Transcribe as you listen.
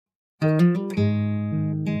Hi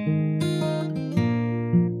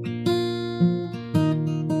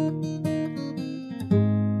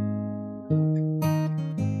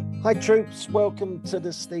troops, welcome to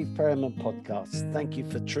the Steve Perriman podcast. Thank you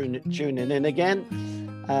for tuning in again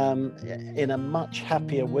in a much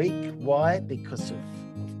happier week. Why? Because of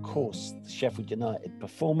course, the Sheffield United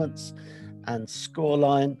performance and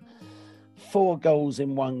scoreline. 4 goals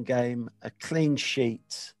in one game, a clean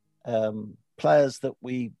sheet, players that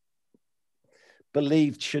we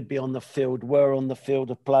believed should be on the field were on the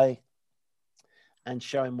field of play and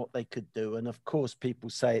showing what they could do. And of course, people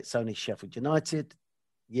say it's only Sheffield United.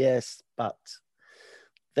 Yes, but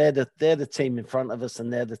they're the team in front of us,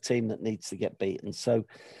 and they're the team that needs to get beaten. So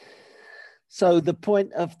the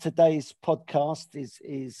point of today's podcast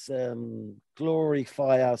is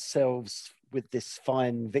glorify ourselves with this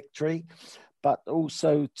fine victory, but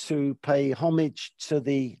also to pay homage to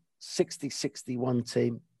the 60-61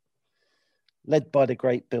 team, led by the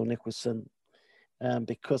great Bill Nicholson,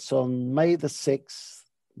 because on May the 6th,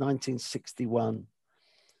 1961,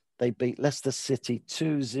 they beat Leicester City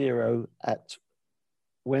 2-0 at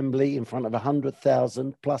Wembley in front of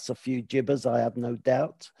 100,000 plus a few jibbers, I have no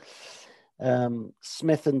doubt.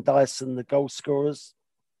 Smith and Dyson, the goal scorers,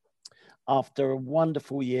 after a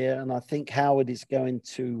wonderful year. And I think Howard is going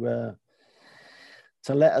to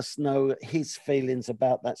let us know his feelings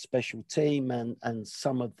about that special team and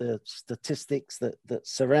some of the statistics that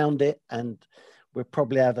surround it. And we'll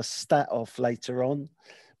probably have a stat off later on.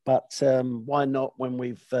 But why not when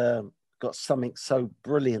we've got something so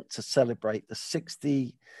brilliant to celebrate, the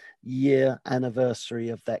 60-year anniversary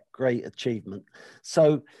of that great achievement.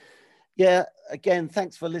 So, yeah, again,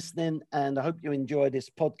 thanks for listening, and I hope you enjoy this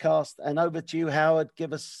podcast. And over to you, Howard.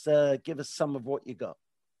 Give us some of what you got.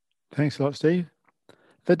 Thanks a lot, Steve.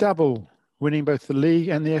 The double, winning both the league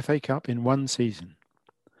and the FA Cup in one season.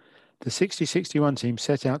 The 60-61 team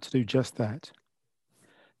set out to do just that.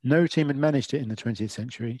 No team had managed it in the 20th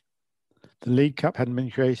century. The League Cup hadn't been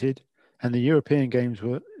created, and the European games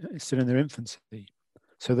were still in their infancy.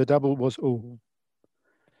 So the double was all.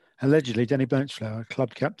 Allegedly, Danny Blanchflower,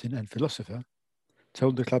 club captain and philosopher,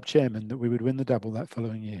 told the club chairman that we would win the double that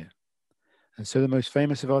following year. And so the most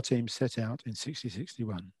famous of our teams set out in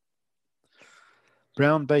 60-61.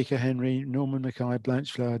 Brown, Baker, Henry, Norman, Mackay,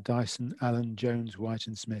 Blanchflower, Dyson, Allen, Jones, White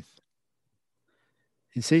and Smith.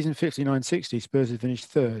 In season 59-60, Spurs had finished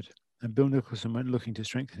third, and Bill Nicholson went looking to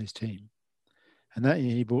strengthen his team. And that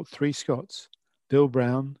year he bought 3 Scots, Bill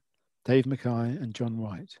Brown, Dave Mackay and John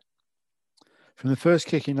White. From the first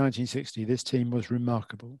kick in 1960, this team was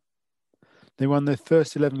remarkable. They won their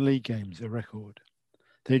first 11 league games, a record.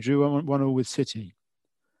 They drew 1-1 with City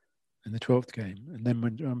in the 12th game, and then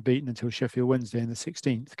went unbeaten until Sheffield Wednesday in the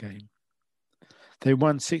 16th game. They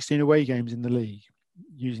won 16 away games in the league,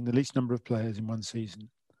 using the least number of players in one season,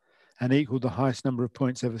 and equalled the highest number of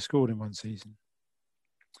points ever scored in one season.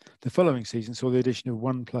 The following season saw the addition of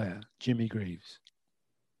one player, Jimmy Greaves.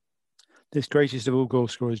 This greatest of all goal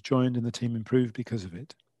scorers joined, and the team improved because of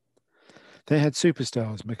it. They had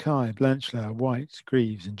superstars, Mackay, Blanchflower, White,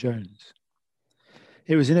 Greaves and Jones.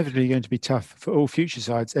 It was inevitably going to be tough for all future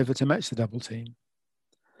sides ever to match the double team.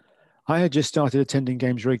 I had just started attending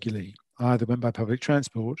games regularly. I either went by public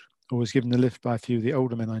transport or was given the lift by a few of the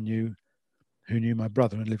older men I knew who knew my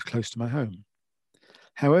brother and lived close to my home.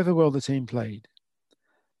 However well the team played,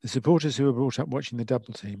 the supporters who were brought up watching the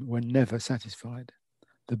double team were never satisfied.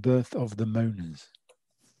 The birth of the moaners.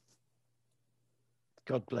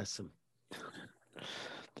 God bless them.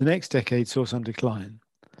 The next decade saw some decline.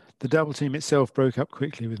 The double team itself broke up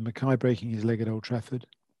quickly, with Mackay breaking his leg at Old Trafford,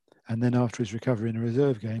 and then after his recovery in a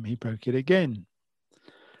reserve game, he broke it again.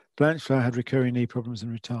 Blanchflower had recurring knee problems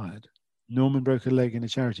and retired. Norman broke a leg in a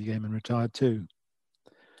charity game and retired too.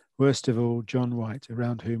 Worst of all, John White,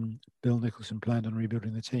 around whom Bill Nicholson planned on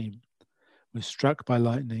rebuilding the team, was struck by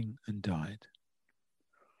lightning and died.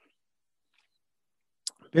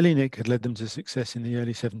 Billy Nick had led them to success in the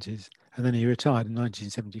early 70s, and then he retired in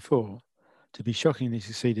 1974, to be shockingly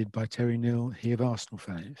succeeded by Terry Neill, he of Arsenal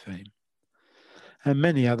fame, and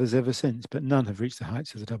many others ever since, but none have reached the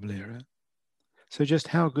heights of the double era. So just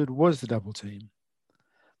how good was the double team?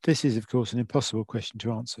 This is, of course, an impossible question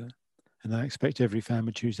to answer, and I expect every fan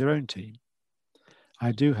would choose their own team.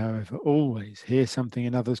 I do, however, always hear something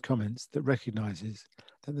in others' comments that recognises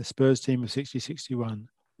that the Spurs team of 60-61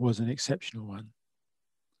 was an exceptional one.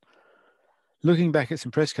 Looking back at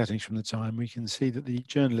some press cuttings from the time, we can see that the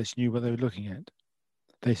journalists knew what they were looking at.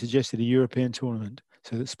 They suggested a European tournament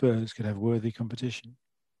so that Spurs could have worthy competition.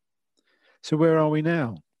 So where are we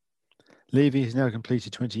now? Levy has now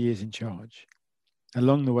completed 20 years in charge.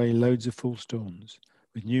 Along the way, loads of false dawns.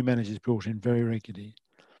 with new managers brought in very regularly,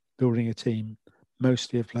 building a team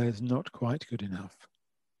mostly of players not quite good enough.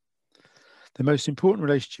 The most important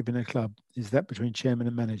relationship in a club is that between chairman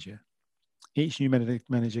and manager. Each new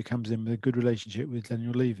manager comes in with a good relationship with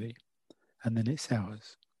Daniel Levy, and then it's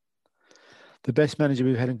ours. The best manager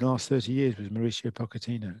we've had in the last 30 years was Mauricio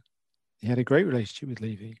Pochettino. He had a great relationship with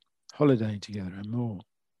Levy, holidaying together and more.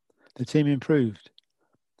 The team improved,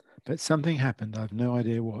 but something happened, I've no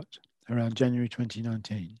idea what, around January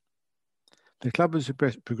 2019. The club was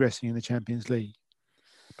progressing in the Champions League,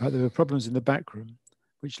 but there were problems in the backroom,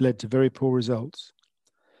 which led to very poor results.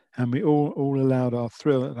 And we all allowed our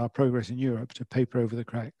thrill at our progress in Europe to paper over the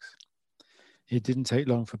cracks. It didn't take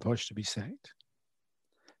long for Poch to be sacked.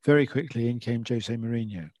 Very quickly in came Jose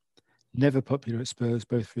Mourinho, never popular at Spurs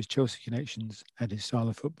both for his Chelsea connections and his style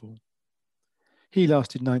of football. He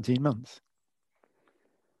lasted 19 months.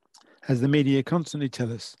 As the media constantly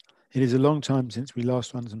tell us, it is a long time since we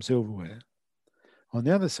last won some silverware. On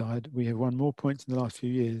the other side, we have won more points in the last few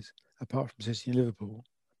years, apart from City and Liverpool,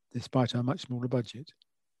 despite our much smaller budget.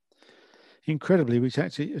 Incredibly, we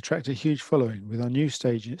attract a huge following with our new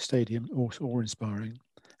stadium, awe-inspiring,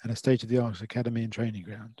 and a state-of-the-art academy and training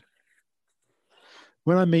ground.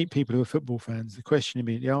 When I meet people who are football fans, the question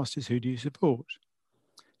immediately asked is, who do you support?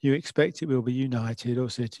 You expect it will be United or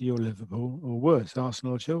City or Liverpool, or worse,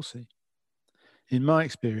 Arsenal or Chelsea. In my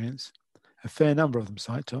experience, a fair number of them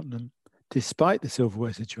cite Tottenham, despite the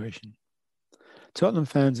silverware situation. Tottenham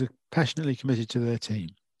fans are passionately committed to their team,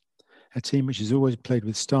 a team which has always played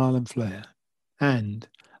with style and flair, and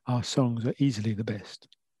our songs are easily the best.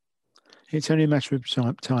 It's only a matter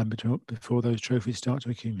of time before those trophies start to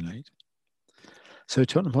accumulate. So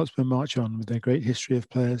Tottenham Hotspur march on with their great history of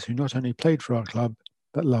players who not only played for our club,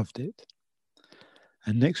 but loved it.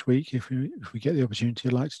 And next week, if we get the opportunity,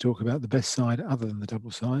 I'd like to talk about the best side other than the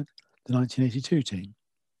double side, the 1982 team.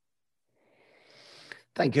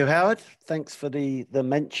 Thank you, Howard. Thanks for the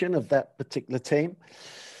mention of that particular team.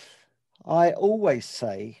 I always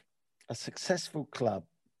say a successful club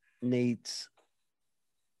needs,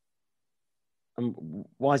 and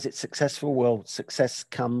why is it successful? Well, success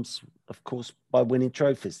comes, of course, by winning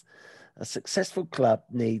trophies. A successful club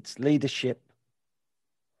needs leadership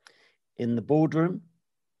in the boardroom,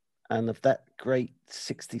 and of that great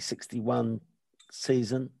 60-61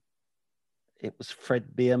 season, it was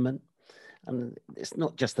Fred Bierman. And it's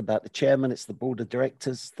not just about the chairman, it's the board of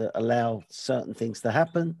directors that allow certain things to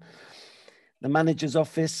happen. The manager's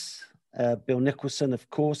office, Bill Nicholson, of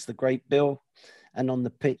course, the great Bill. And on the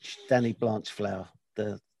pitch, Danny Blanchflower,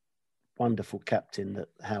 the wonderful captain that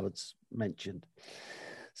Howard's mentioned.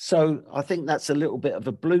 So I think that's a little bit of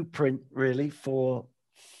a blueprint, really,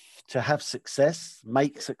 to have success,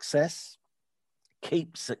 make success,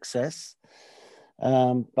 keep success.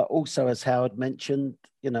 But also, as Howard mentioned,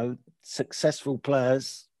 successful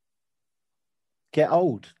players get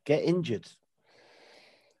old, get injured,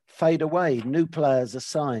 fade away, new players are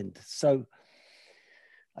signed. So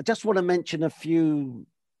I just want to mention a few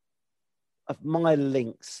of my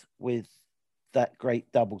links with that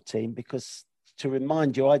great double team, because to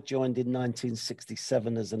remind you, I joined in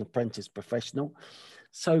 1967 as an apprentice professional.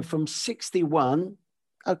 So from 61,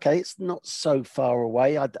 okay, it's not so far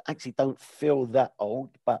away. I actually don't feel that old,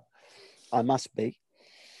 but I must be.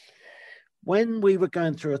 When we were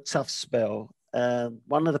going through a tough spell,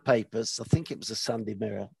 one of the papers, I think it was a Sunday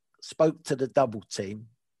Mirror, spoke to the double team,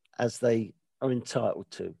 as they are entitled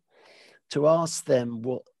to ask them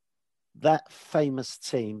what that famous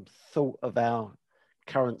team thought of our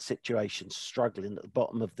current situation, struggling at the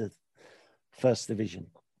bottom of the first division.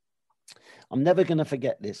 I'm never going to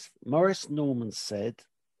forget this. Maurice Norman said,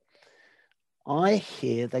 "I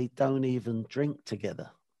hear they don't even drink together."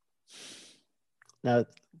 Now,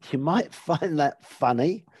 you might find that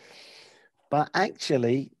funny, but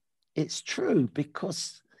actually it's true,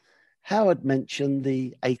 because Howard mentioned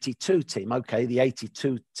the 82 team. Okay, the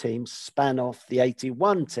 82 team span off the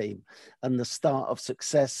 81 team and the start of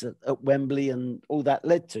success at Wembley and all that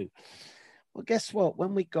led to. Well, guess what?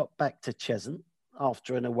 When we got back to Cheshunt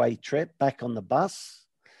after an away trip, back on the bus,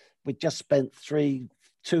 we just spent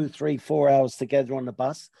 2, 3, 4 hours together on the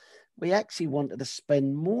bus. We actually wanted to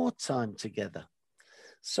spend more time together.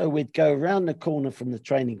 So we'd go around the corner from the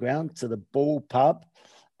training ground to the Ball pub,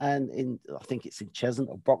 and I think it's in Cheshunt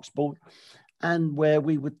or Broxbourne, and where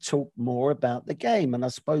we would talk more about the game. And I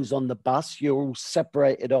suppose on the bus, you're all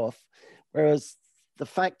separated off, whereas the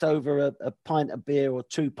fact over a pint of beer or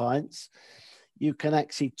 2 pints, you can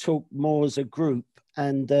actually talk more as a group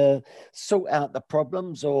and sort out the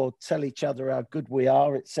problems or tell each other how good we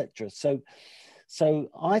are, etc. So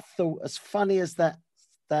I thought, as funny as that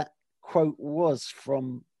quote was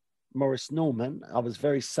from Maurice Norman. I was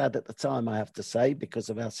very sad at the time, I have to say, because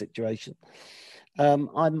of our situation.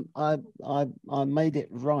 I made it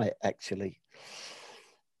right, actually.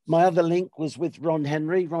 My other link was with Ron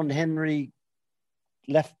Henry. Ron Henry,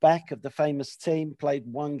 left back of the famous team, played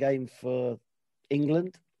one game for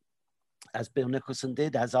England, as Bill Nicholson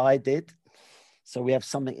did, as I did. So we have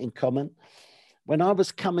something in common. When I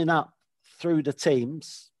was coming up through the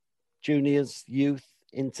teams, juniors, youth,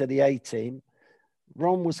 into the A team,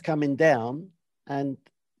 Ron was coming down and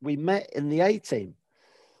we met in the A team.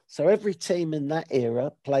 So every team in that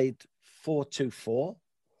era played 4-2-4.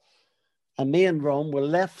 And me and Ron were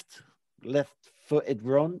left-footed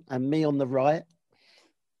Ron, and me on the right,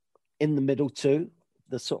 in the middle too,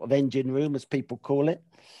 the sort of engine room, as people call it.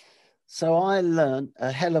 So I learned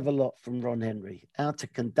a hell of a lot from Ron Henry, how to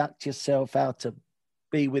conduct yourself, how to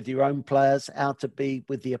be with your own players, how to be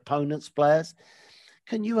with the opponent's players.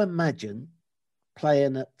 Can you imagine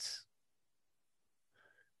playing at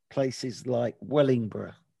places like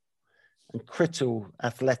Wellingborough and Crittall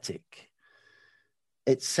Athletic,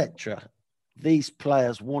 etc.? These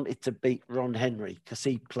players wanted to beat Ron Henry because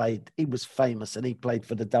he was famous and he played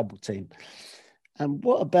for the double team. And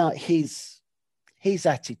what about his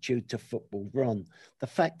attitude to football, Ron? The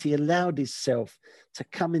fact he allowed himself to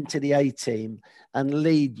come into the A team and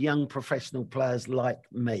lead young professional players like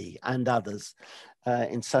me and others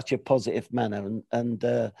in such a positive manner.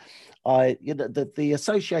 The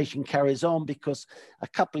association carries on because a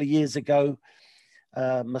couple of years ago,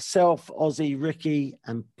 myself, Ozzy, Ricky,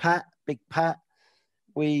 and Pat, Big Pat,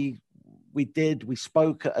 we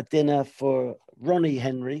spoke at a dinner for Ronnie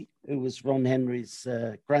Henry, who was Ron Henry's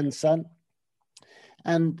grandson.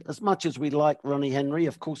 And as much as we like Ronnie Henry,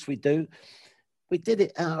 of course we do, we did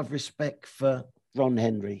it out of respect for Ron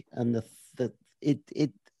Henry, and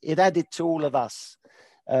it added to all of us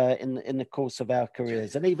in the course of our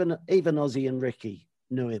careers. And even Ozzy and Ricky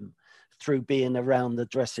knew him through being around the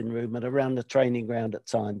dressing room and around the training ground at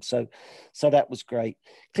times. So that was great.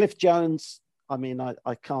 Cliff Jones, I mean,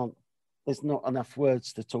 I can't, there's not enough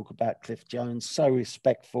words to talk about Cliff Jones. So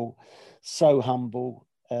respectful, so humble,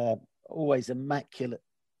 always immaculate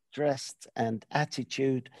dressed and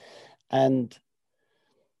attitude. And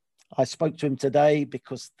I spoke to him today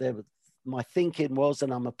because my thinking was,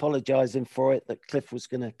 and I'm apologizing for it, that Cliff was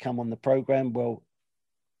going to come on the program. Well,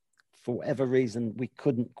 for whatever reason, we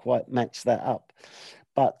couldn't quite match that up.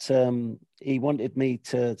 But he wanted me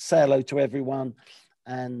to say hello to everyone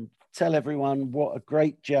and tell everyone what a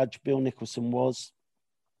great judge Bill Nicholson was,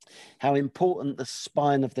 how important the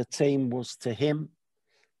spine of the team was to him,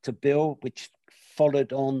 to Bill, which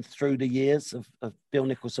followed on through the years of Bill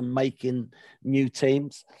Nicholson making new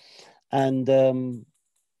teams. And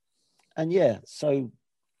yeah, so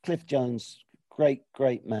Cliff Jones,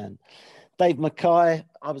 great man. Dave Mackay,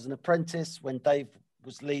 I was an apprentice when Dave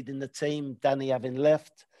was leading the team, Danny having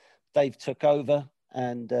left. Dave took over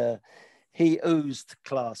and he oozed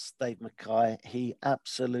class, Dave Mackay. He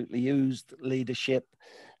absolutely oozed leadership.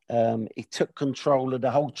 He took control of the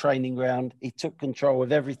whole training ground. He took control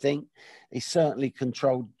of everything. He certainly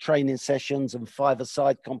controlled training sessions and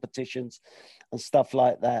five-a-side competitions and stuff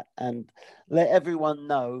like that. And let everyone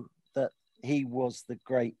know that he was the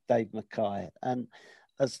great Dave Mackay. And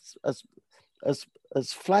as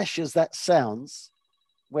flash as that sounds,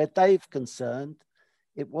 where Dave's concerned,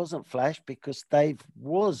 it wasn't flash because Dave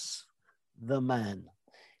was the man.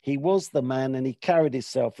 He was the man and he carried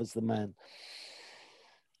himself as the man.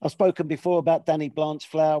 I've spoken before about Danny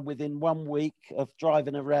Blanchflower. Within 1 week of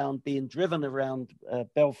being driven around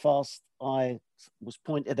Belfast, I was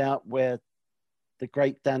pointed out where the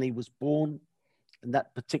great Danny was born. And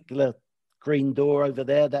that particular green door over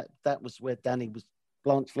there, that was where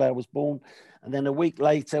Blanchflower was born. And then a week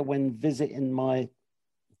later, when visiting my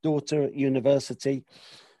daughter at university,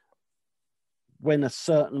 went a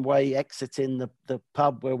certain way, exiting the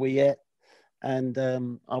pub where we ate, and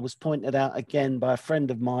I was pointed out again by a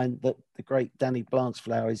friend of mine that the great Danny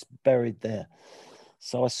Blanchflower is buried there.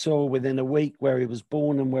 So I saw within a week where he was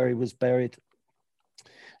born and where he was buried.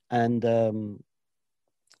 And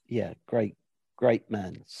yeah, great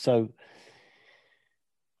man. So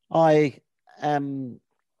I am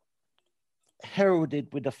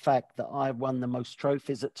heralded with the fact that I won the most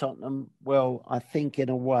trophies at Tottenham. Well, I think in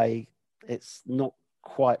a way it's not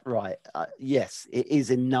quite right. Yes, it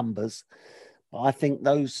is in numbers. I think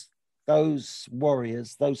those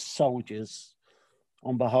warriors, those soldiers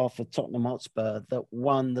on behalf of Tottenham Hotspur that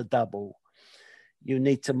won the double, you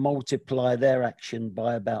need to multiply their action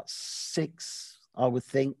by about 6, I would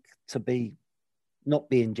think, to be not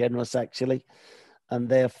being generous, actually. And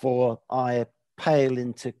therefore, I pale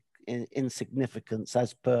into insignificance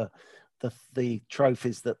as per the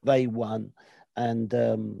trophies that they won. And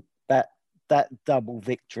that double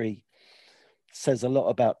victory says a lot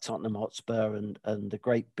about Tottenham Hotspur and the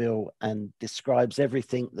great Bill, and describes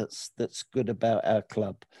everything that's good about our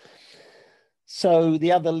club. So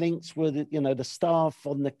the other links were the staff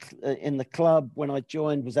in the club when I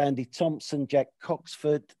joined was Andy Thompson, Jack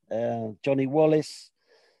Coxford, Johnny Wallace,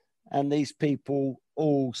 and these people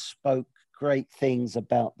all spoke great things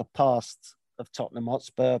about the past of Tottenham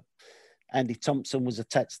Hotspur. Andy Thompson was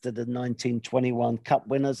attached to the 1921 Cup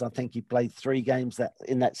winners. I think he played 3 games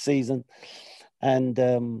in that season. And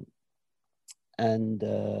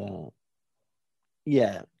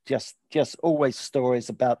just always stories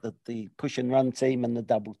about the push and run team and the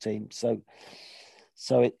double team. So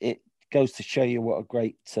it goes to show you what a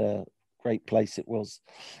great place it was.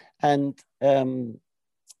 And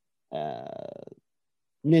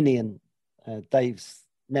Ninian, Dave's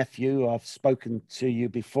nephew, I've spoken to you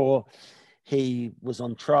before. He was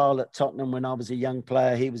on trial at Tottenham when I was a young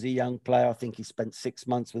player. He was a young player. I think he spent 6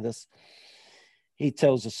 months with us. He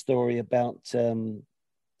tells a story about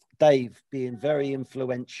Dave being very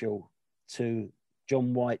influential to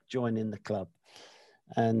John White joining the club.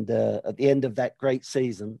 And at the end of that great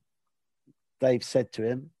season, Dave said to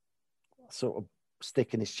him, sort of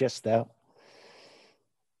sticking his chest out,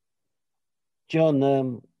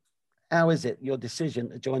 "John, how is it, your decision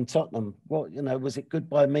to join Tottenham? Was it good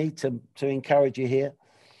by me to encourage you here?"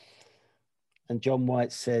 And John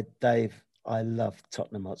White said, "Dave, I love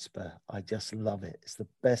Tottenham Hotspur. I just love it. It's the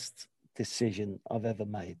best decision I've ever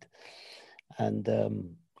made." And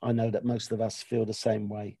I know that most of us feel the same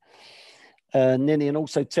way. Ninian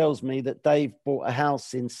also tells me that Dave bought a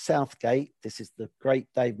house in Southgate. This is the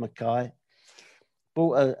great Dave Mackay.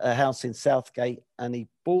 Bought a house in Southgate, and he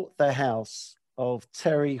bought the house of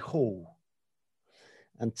Terry Hall.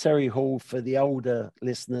 And Terry Hall, for the older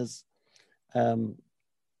listeners,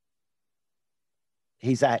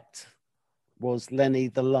 his act was Lenny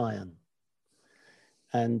the Lion.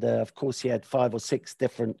 And of course, he had 5 or 6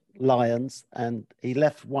 different lions, and he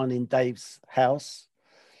left one in Dave's house.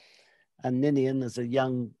 And Ninian, as a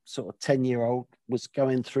young sort of 10-year-old, was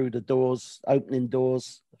going through the doors, opening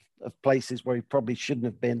doors of places where he probably shouldn't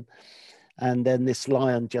have been. And then this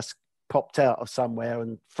lion just popped out of somewhere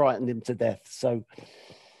and frightened him to death. So,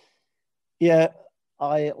 yeah,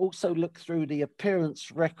 I also looked through the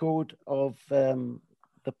appearance record of the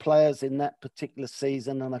players in that particular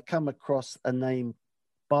season, and I come across a name,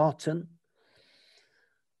 Barton.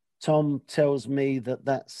 Tom tells me that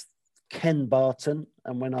that's Ken Barton,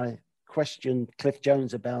 and when I questioned Cliff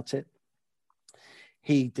Jones about it,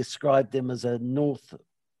 he described him as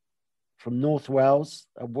from North Wales,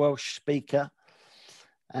 a Welsh speaker,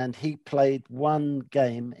 and he played 1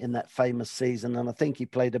 game in that famous season, and I think he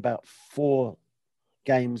played about 4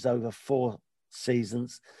 games over 4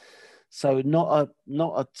 seasons. So not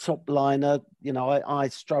a top liner. I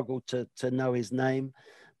struggled to know his name,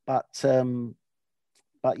 but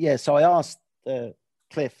yeah. So I asked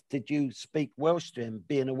Cliff, "Did you speak Welsh to him,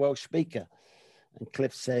 being a Welsh speaker?" And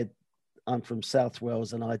Cliff said, "I'm from South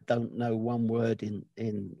Wales and I don't know one word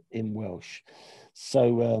in Welsh."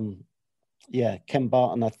 So yeah, Ken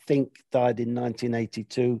Barton, I think, died in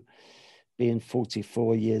 1982, being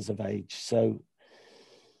 44 years of age. So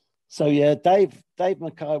yeah, Dave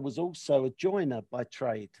Mackay was also a joiner by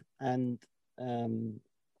trade, and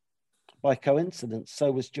by coincidence,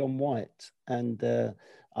 so was John White. And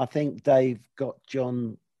I think Dave got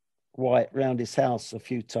John White round his house a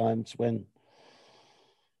few times when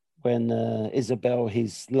Isabel,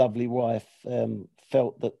 his lovely wife,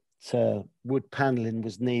 felt that wood paneling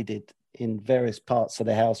was needed in various parts of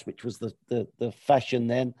the house, which was the fashion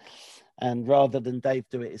then. And rather than Dave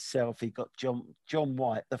do it himself, he got John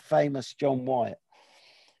White, the famous John White,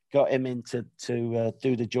 got him in to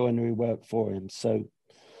do the joinery work for him. So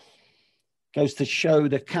goes to show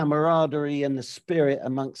the camaraderie and the spirit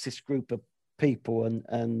amongst this group of people,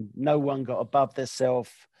 and no one got above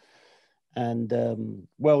themselves, and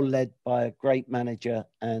well led by a great manager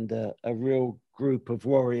and a real group of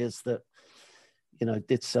warriors that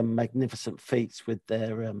did some magnificent feats with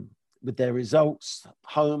their results,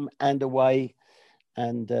 home and away.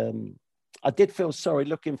 And I did feel sorry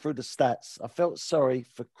looking through the stats. I felt sorry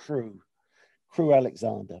for Crewe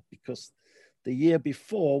Alexander, because the year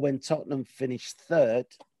before, when Tottenham finished 3rd,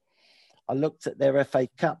 I looked at their FA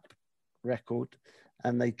Cup record,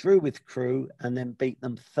 and they drew with Crewe and then beat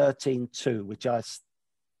them 13-2, which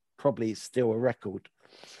probably is still a record.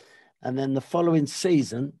 And then the following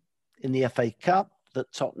season in the FA Cup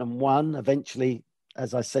that Tottenham won, eventually,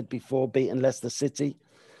 as I said before, beating Leicester City,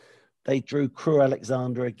 They drew Crewe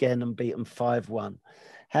Alexander again and beat them 5-1.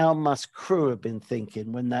 How must Crewe have been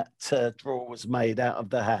thinking when that draw was made out of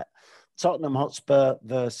the hat? Tottenham Hotspur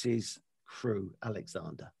versus Crewe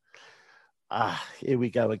Alexander. Here we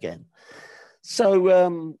go again.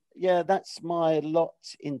 So, yeah, that's my lot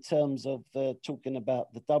in terms of talking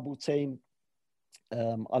about the double team.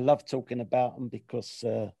 I love talking about them because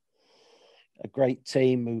a great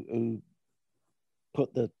team who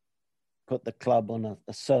put the club on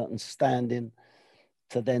a certain standing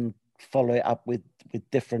to then follow it up with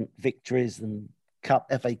different victories and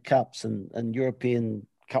FA Cups and European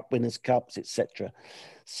Cup Winners' Cups, etc.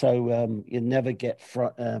 So you never get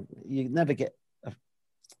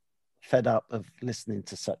fed up of listening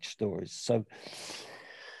to such stories. So,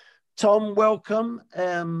 Tom, welcome.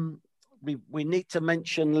 We need to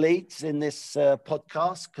mention Leeds in this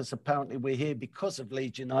podcast because apparently we're here because of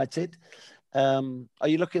Leeds United. Are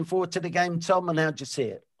you looking forward to the game, Tom, and how do you see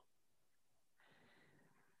it?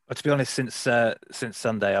 Well, to be honest, since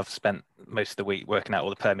Sunday, I've spent most of the week working out all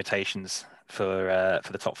the permutations for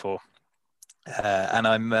the top four, and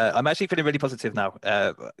I'm actually feeling really positive now.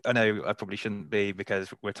 I know I probably shouldn't be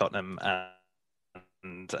because we're Tottenham,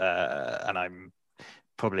 and I'm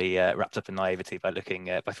probably wrapped up in naivety by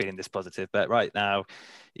feeling this positive. But right now,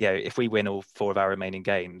 if we win all four of our remaining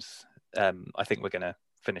games, I think we're going to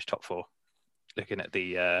finish top four. Looking at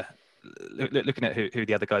who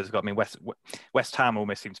the other guys have got. I mean, West Ham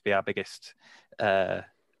almost seems to be our biggest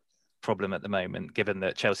problem at the moment, given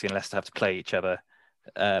that Chelsea and Leicester have to play each other.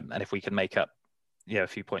 And if we can make up, a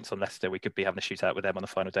few points on Leicester, we could be having a shootout with them on the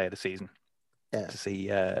final day of the season. Yeah. To see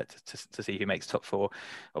to see who makes top four.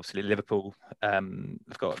 Obviously, Liverpool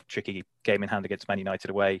have got a tricky game in hand against Man United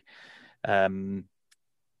away.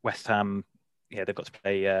 West Ham, they've got to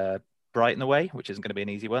play Brighton away, which isn't going to be an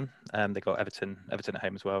easy one. They've got Everton at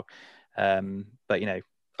home as well. But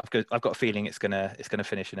I've got a feeling it's gonna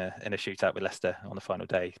finish in a shootout with Leicester on the final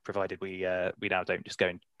day, provided we now don't just go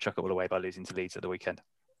and chuck it all away by losing to Leeds at the weekend.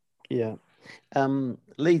 Yeah.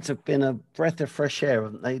 Leeds have been a breath of fresh air,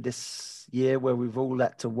 haven't they, this year, where we've all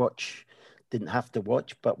had to watch, didn't have to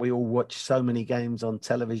watch, but we all watched so many games on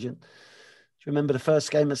television. Do you remember the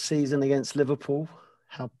first game of the season against Liverpool?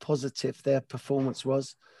 How positive their performance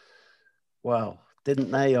was. Wow, didn't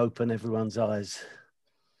they open everyone's eyes?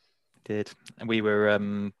 Did. And we were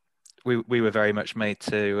we were very much made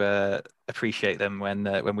to appreciate them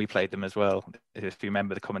when we played them as well. If you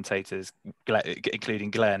remember, the commentators, including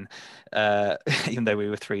Glenn, even though we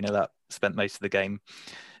were 3-0 up, spent most of the game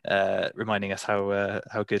reminding us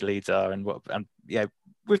how good Leeds are and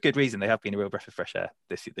with good reason. They have been a real breath of fresh air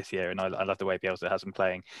this year, and I love the way Bielsa has them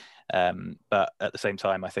playing. But at the same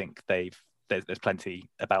time, I think there's plenty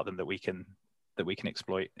about them that we can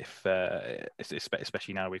exploit,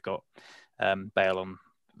 especially now we've got Bale on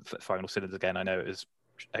final cylinders again. I know it was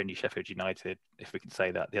only Sheffield United, if we can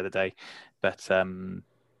say that, the other day, but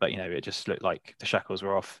it just looked like the shackles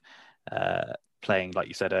were off. Playing, like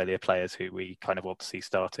you said earlier, players who we kind of want to see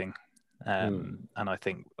starting, and I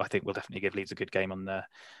think we'll definitely give Leeds a good game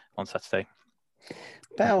on Saturday.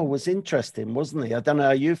 Bale was interesting, wasn't he? I don't know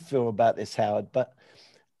how you feel about this, Howard, but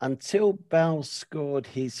until Bale scored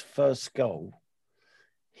his first goal,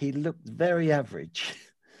 he looked very average.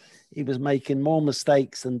 He was making more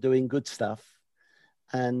mistakes than doing good stuff.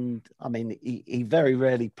 And I mean, he very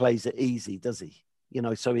rarely plays it easy, does he?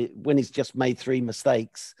 So when he's just made 3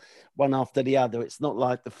 mistakes, one after the other, it's not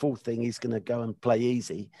like the fourth thing he's going to go and play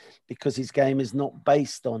easy, because his game is not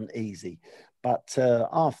based on easy. But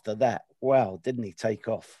after that, wow, didn't he take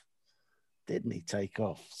off?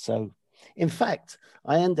 So, in fact,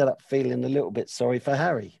 I ended up feeling a little bit sorry for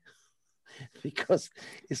Harry, because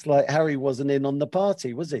it's like Harry wasn't in on the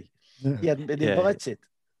party, was he? No. He hadn't been invited.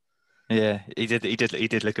 Yeah, he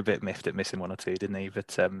did look a bit miffed at missing one or two, didn't he?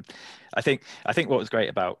 But I think what was great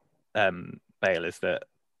about Bale is that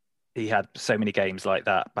he had so many games like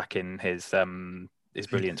that back in his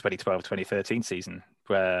brilliant 2012-2013 season,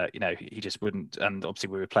 where he just wouldn't. And obviously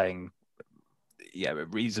we were playing a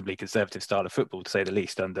reasonably conservative style of football, to say the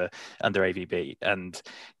least, under AVB, and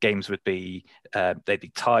games would be they'd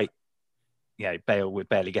be tight. Bale would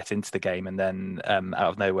barely get into the game, and then out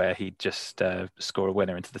of nowhere he'd just score a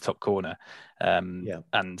winner into the top corner.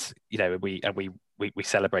 And we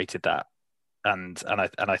celebrated that, and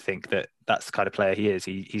I think that's the kind of player he is.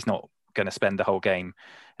 He's not going to spend the whole game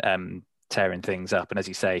tearing things up, and as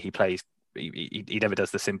you say, he plays. He never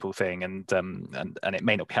does the simple thing, and it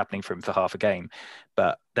may not be happening for him for half a game,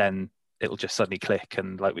 but then it'll just suddenly click,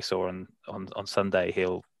 and like we saw on Sunday,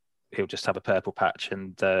 he'll just have a purple patch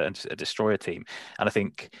and destroy a team. And I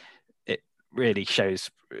think it really shows.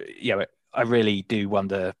 I really do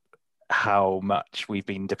wonder how much we've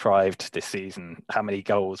been deprived this season, how many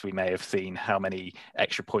goals we may have seen, how many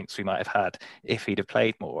extra points we might have had if he'd have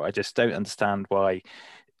played more. I just don't understand why.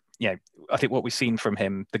 I think what we've seen from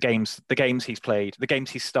him, the games he's played, the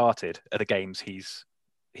games he's started are the games he's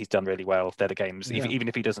done really well. They're the games, even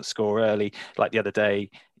if he doesn't score early, like the other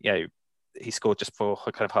day, he scored just for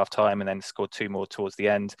kind of half time and then scored 2 more towards the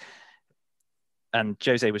end. And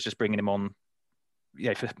Jose was just bringing him on.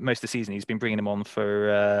 For most of the season, he's been bringing him on for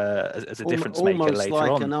as a difference maker later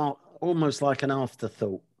on. Almost like an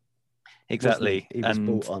afterthought. Exactly. He was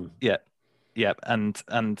brought on. Yeah.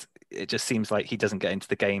 And it just seems like he doesn't get into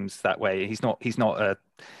the games that way. He's not a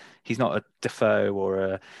Defoe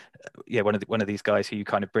or one of these guys who you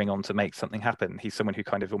kind of bring on to make something happen. He's someone who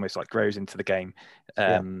kind of almost like grows into the game,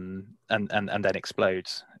 and then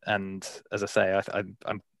explodes. And as I say,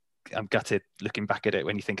 I'm gutted looking back at it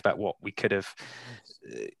when you think about what we could have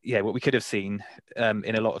seen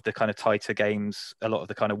in a lot of the kind of tighter games, a lot of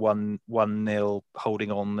the kind of 1-0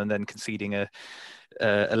 holding on and then conceding a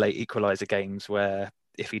late equaliser games where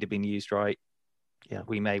if he'd have been used right,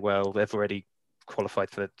 we may well have already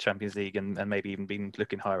qualified for the Champions League and maybe even been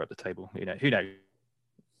looking higher up the table. Who knows?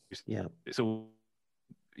 Yeah, it's all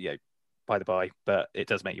by the by, but it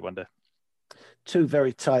does make you wonder. 2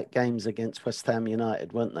 very tight games against West Ham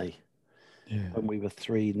United, weren't they? Yeah. When we were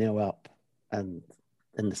 3-0 up, and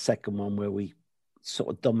in the second one where we sort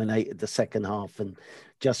of dominated the second half and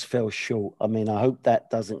just fell short. I mean, I hope that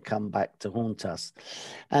doesn't come back to haunt us.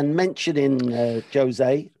 And mentioning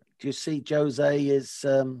Jose, do you see Jose has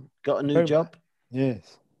got a new job?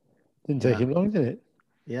 Yes. Didn't take him long, did it?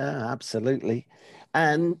 Yeah, absolutely.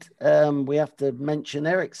 And we have to mention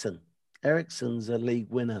Ericsson. Ericsson's a league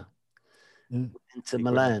winner into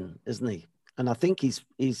Milan, isn't he? And I think he's.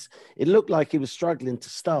 It looked like he was struggling to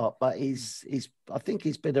start, but I think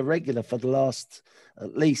he's been a regular for the last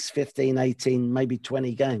at least 15, 18, maybe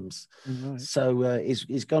 20 games. Right. So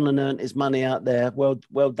he's gone and earned his money out there.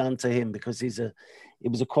 Well done to him, because he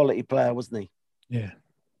was a quality player, wasn't he? Yeah.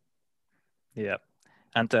 Yeah.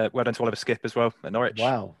 And well done to Oliver Skip as well at Norwich.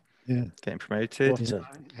 Wow. Yeah. Getting promoted.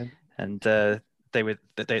 And they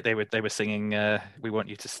were singing "We Want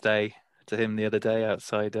You to Stay" to him the other day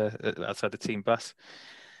outside the team bus.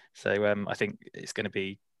 So I think it's going to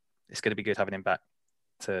be good having him back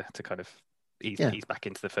to kind of ease back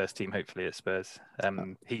into the first team, hopefully at Spurs.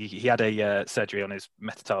 He had a surgery on his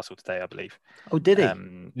metatarsal today, I believe. Oh, did he?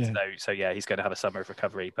 So he's going to have a summer of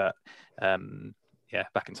recovery, but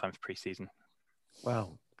back in time for pre-season.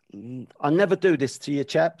 Wow. I never do this to you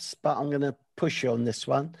chaps, but I'm going to push you on this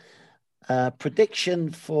one.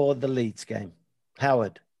 Prediction for the Leeds game.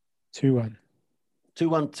 Howard. 2-1.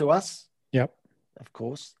 2-1 to us? Yep. Of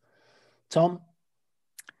course. Tom?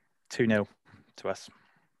 2-0 to us.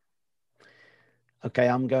 Okay,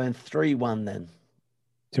 I'm going 3-1 then.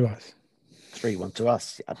 To us. 3-1 to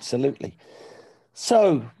us, absolutely.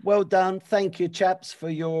 So, well done. Thank you, chaps, for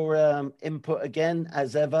your input again,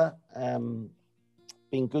 as ever.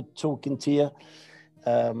 Been good talking to you.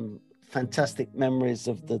 Fantastic memories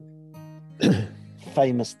of the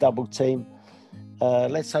famous double team.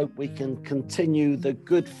 Let's hope we can continue the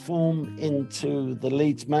good form into the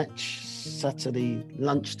Leeds match, Saturday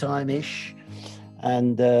lunchtime-ish.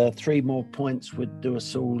 And 3 more points would do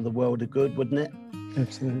us all the world of good, wouldn't it?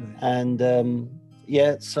 Absolutely. And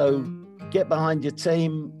so get behind your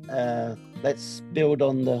team. Let's build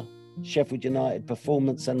on the Sheffield United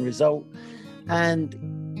performance and result.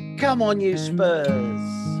 And come on, you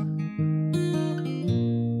Spurs.